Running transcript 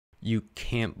You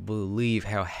can't believe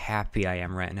how happy I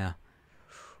am right now.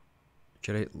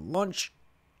 Should I launch?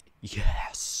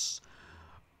 Yes.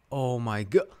 Oh my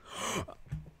god.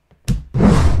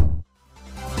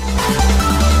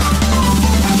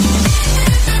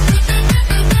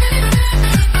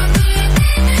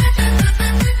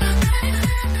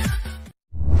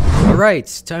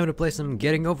 Alright, time to play some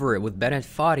Getting Over It with Bennett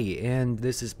Foddy, and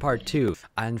this is part 2.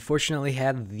 I unfortunately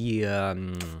had the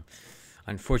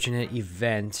unfortunate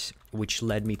event which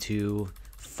led me to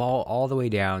fall all the way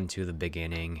down to the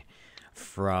beginning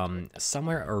from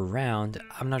somewhere around,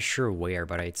 I'm not sure where,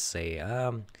 but I'd say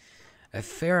a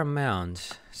fair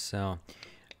amount. So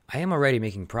I am already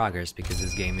making progress because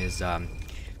this game is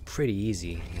pretty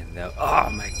easy. And oh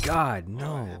my god,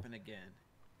 no. Happen again.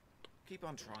 Keep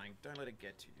on trying. Don't let it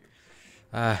get to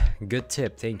you. Good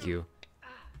tip, thank you.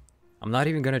 I'm not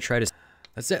even gonna try to.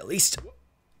 That's at least.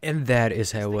 And that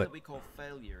is how what we call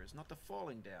failure is not the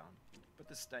falling down, but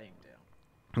the staying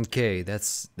down. Okay,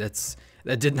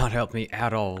 that did not help me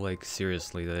at all. Like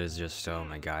seriously, that is just oh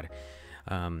my god.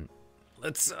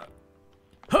 Let's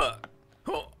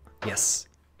yes,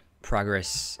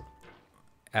 progress.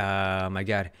 My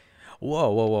god,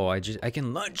 whoa! I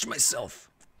can launch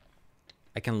myself.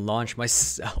 I can launch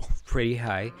myself pretty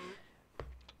high.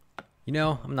 You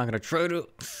know, I'm not gonna try to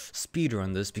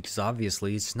speedrun this because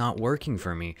obviously it's not working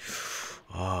for me.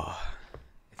 Oh,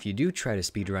 if you do try to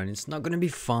speedrun, it's not gonna be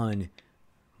fun.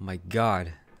 My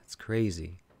god, that's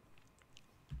crazy.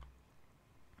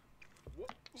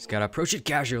 Just gotta approach it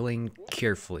casually and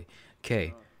carefully.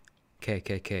 Okay.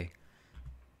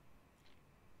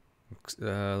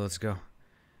 Let's go.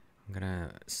 I'm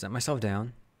gonna set myself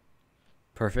down.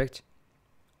 Perfect.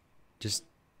 Just,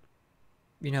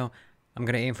 you know, I'm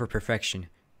gonna aim for perfection.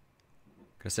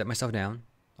 Gonna set myself down.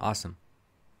 Awesome.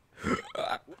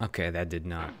 Okay, that did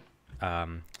not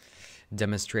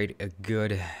demonstrate a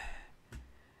good.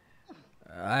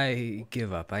 I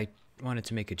give up. I wanted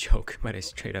to make a joke, but I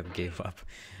straight up gave up.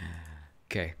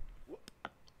 Okay.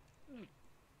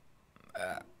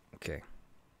 Okay.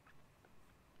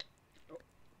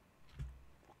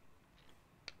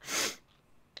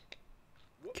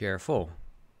 Careful.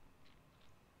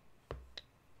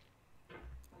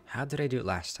 How did I do it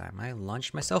last time? I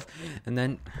launched myself and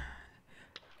then,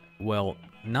 well,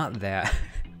 not that.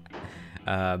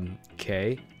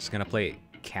 Okay, just gonna play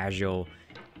casual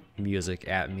music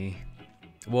at me.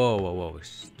 Whoa,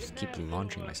 just keep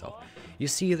launching myself. You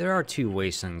see, there are two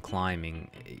ways in climbing.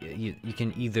 You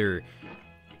can either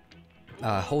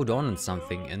hold on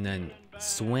something and then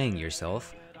swing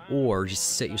yourself, or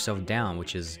just sit yourself down,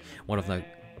 which is one of the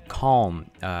calm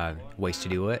ways to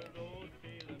do it.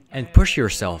 And push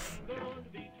yourself.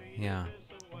 Yeah.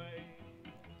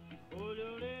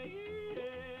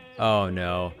 Oh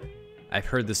no. I've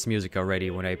heard this music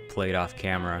already when I played off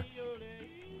camera.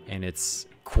 And it's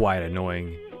quite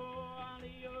annoying.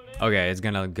 Okay, it's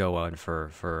gonna go on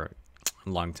for a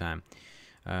long time.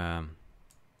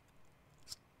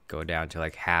 Let's go down to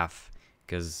like half.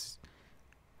 Because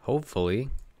hopefully,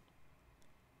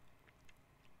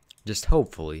 just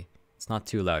hopefully, it's not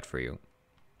too loud for you.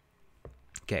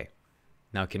 Okay,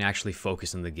 now I can actually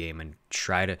focus on the game and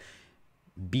try to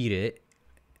beat it.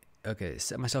 Okay,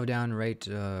 set myself down right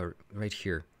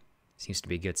here. Seems to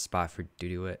be a good spot to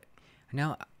do it.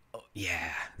 Now, oh,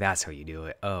 yeah, that's how you do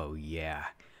it. Oh yeah,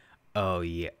 oh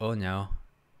yeah. Oh no,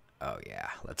 oh yeah.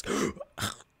 Let's go.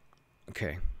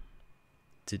 Okay,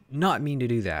 did not mean to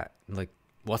do that, like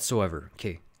whatsoever.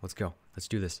 Okay, let's go. Let's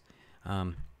do this.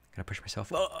 Gotta push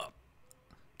myself up.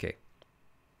 Okay.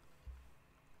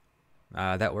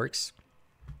 That works.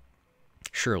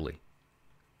 Surely.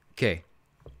 Okay.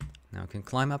 Now I can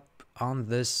climb up on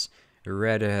this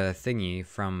red thingy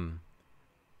from...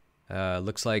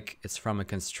 looks like it's from a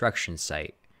construction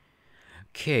site.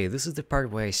 Okay, this is the part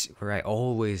where I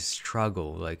always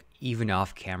struggle, like, even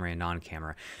off camera and on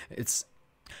camera. It's...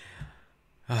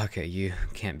 Okay, you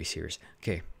can't be serious.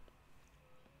 Okay.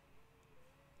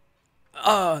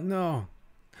 Oh, no.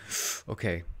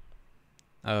 Okay.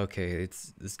 Okay,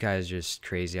 this guy is just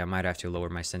crazy. I might have to lower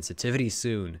my sensitivity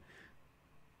soon.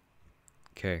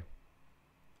 Okay.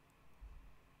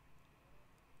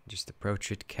 Just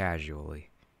approach it casually,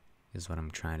 is what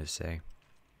I'm trying to say.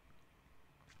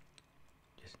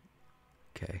 Just,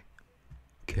 okay.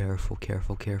 Careful,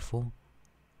 careful, careful.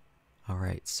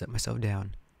 Alright, set myself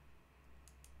down.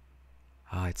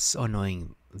 Ah, it's so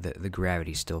annoying that the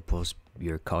gravity still pulls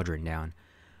your cauldron down.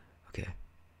 Okay.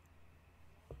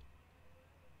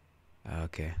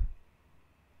 Okay.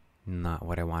 Not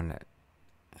what I wanted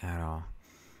at all.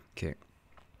 Okay.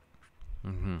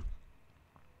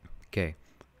 Okay.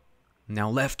 Now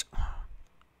left.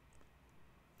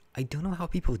 I don't know how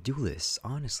people do this,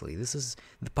 honestly. This is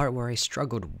the part where I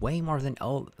struggled way more than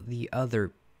all the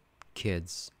other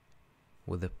kids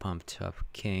with the pumped up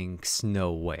kinks.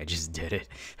 No way, I just did it.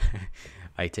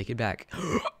 I take it back.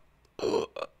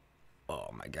 Oh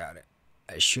my god.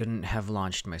 I shouldn't have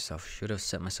launched myself. Should have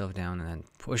set myself down and then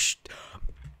pushed.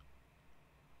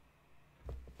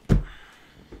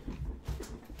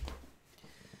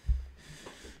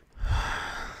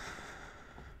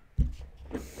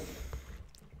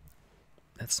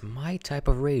 That's my type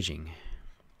of raging.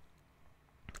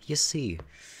 You see,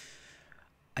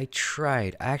 I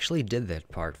tried. I actually did that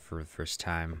part for the first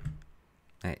time.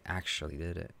 I actually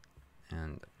did it.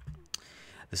 And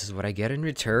this is what I get in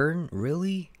return?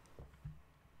 Really?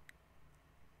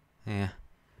 Eh.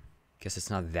 Guess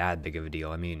it's not that big of a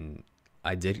deal. I mean,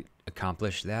 I did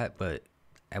accomplish that, but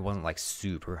I wasn't like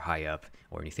super high up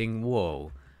or anything.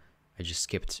 Whoa. I just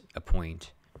skipped a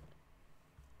point.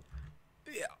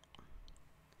 Yeah.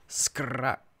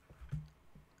 Scrap.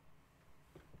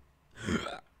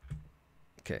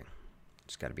 Okay.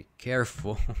 Just gotta be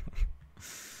careful.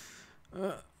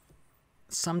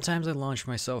 Sometimes I launch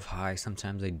myself high,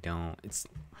 sometimes I don't.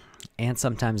 And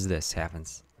sometimes this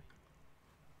happens.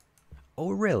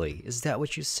 Oh, really? Is that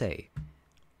what you say?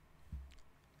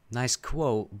 Nice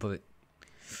quote, but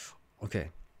okay.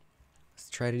 Let's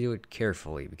try to do it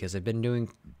carefully because I've been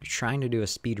trying to do a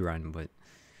speed run, but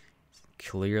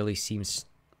clearly seems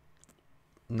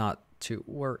not to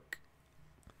work.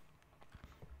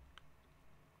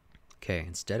 Okay,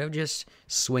 instead of just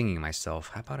swinging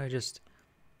myself, how about I just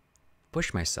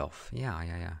push myself?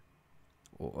 Yeah.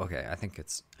 Okay, I think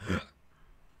it's...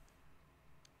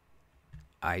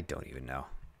 I don't even know.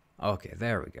 Okay,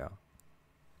 there we go.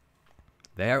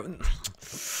 There.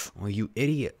 Oh, you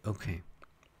idiot. Okay.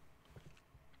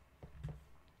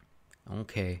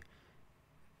 Okay.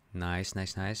 Nice.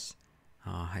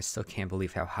 I still can't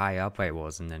believe how high up I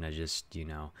was, and then I just,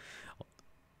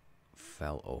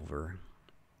 fell over.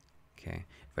 Okay.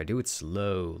 If I do it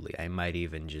slowly, I might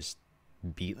even just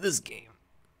beat this game.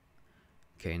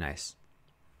 Okay, nice.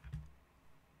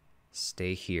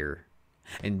 Stay here.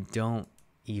 And don't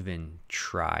even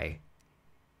try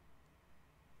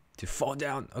to fall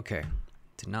down. Okay.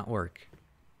 Did not work.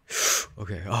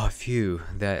 Okay. Oh, phew.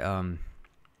 That,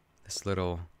 this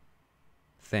little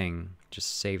thing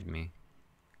just saved me.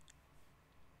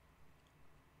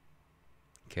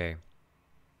 Okay.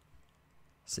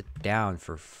 Sit down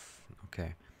for...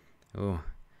 Okay. Ooh.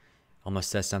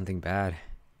 Almost said something bad.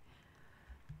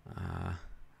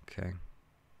 Okay.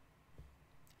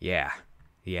 Yeah.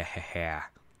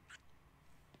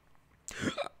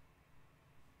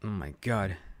 Oh my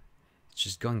god. It's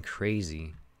just going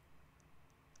crazy.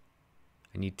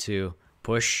 I need to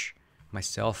push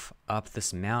myself up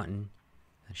this mountain.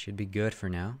 That should be good for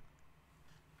now.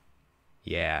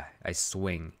 Yeah, I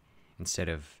swing instead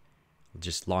of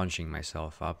just launching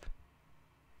myself up.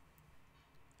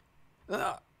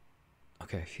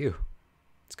 Okay, phew.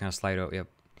 It's gonna slide out, yep.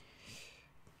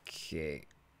 Okay.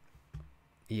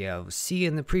 Yeah, see,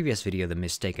 in the previous video, the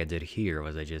mistake I did here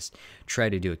was I just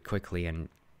tried to do it quickly and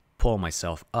pull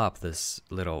myself up this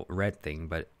little red thing,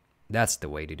 but that's the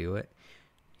way to do it,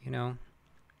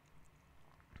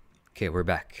 Okay, we're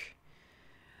back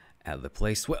at the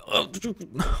place where...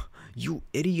 You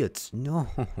idiots, no.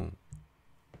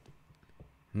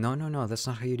 No, that's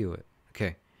not how you do it.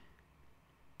 Okay.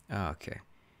 Okay.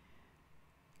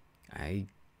 I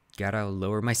gotta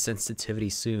lower my sensitivity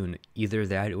soon. Either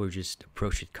that or just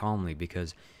approach it calmly,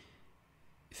 because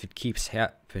if it keeps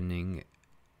happening,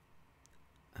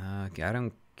 I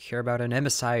don't care about an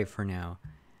MSI for now.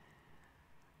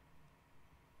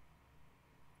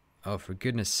 Oh, for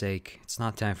goodness sake, it's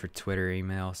not time for Twitter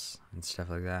emails and stuff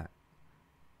like that.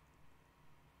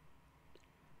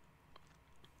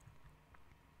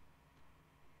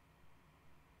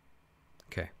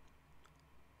 Okay.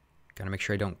 Gotta make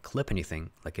sure I don't clip anything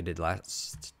like I did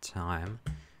last time.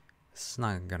 This is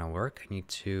not gonna work. I need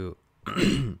to...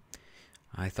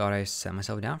 I thought I set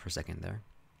myself down for a second there.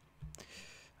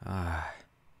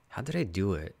 How did I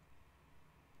do it?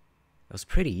 It was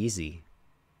pretty easy.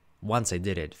 Once I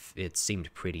did it, it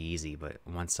seemed pretty easy, but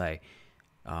once I...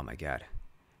 Oh my god.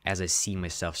 As I see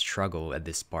myself struggle at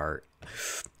this part,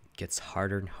 it gets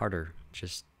harder and harder.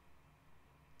 Just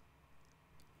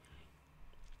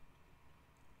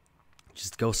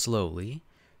go slowly.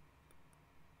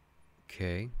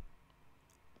 Okay.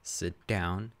 Sit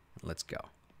down. Let's go.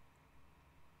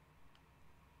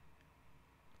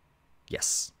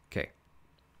 Yes. Okay.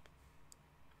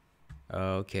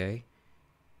 Okay.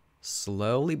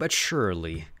 Slowly but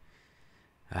surely.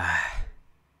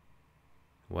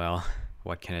 Well,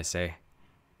 what can I say?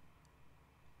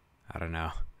 I don't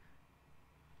know.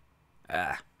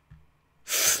 Ah.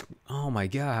 Oh my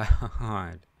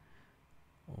god.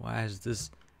 Why is this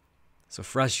so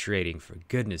frustrating, for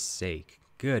goodness sake?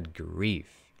 Good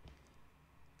grief.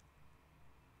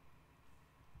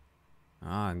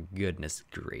 Oh, goodness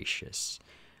gracious.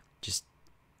 Just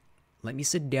let me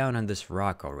sit down on this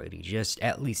rock already. Just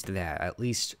at least that. At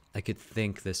least I could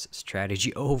think this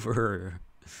strategy over.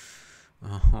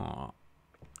 Oh,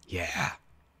 yeah.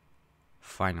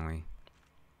 Finally.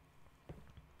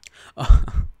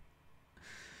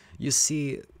 You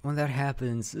see, when that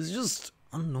happens, it's just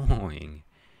annoying.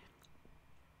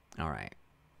 Alright.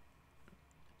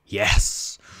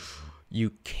 Yes!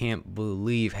 You can't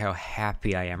believe how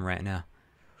happy I am right now.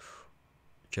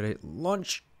 Should I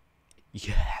launch?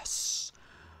 Yes!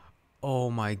 Oh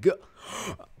my god.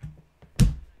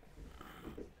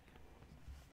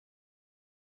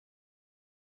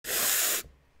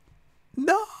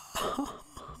 No!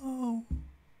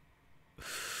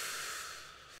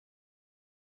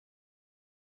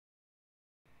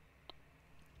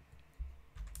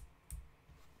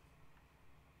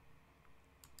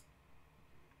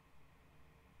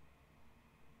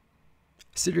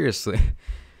 Seriously.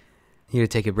 Need to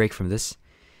take a break from this,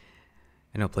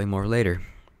 and I'll play more later.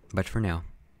 But for now,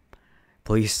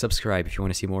 please subscribe if you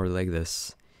want to see more like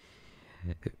this.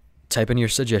 Type in your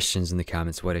suggestions in the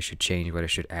comments, what I should change, what I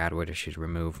should add, what I should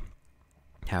remove,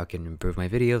 how I can improve my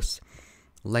videos.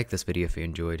 Like this video if you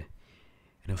enjoyed,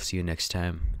 and I'll see you next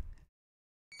time.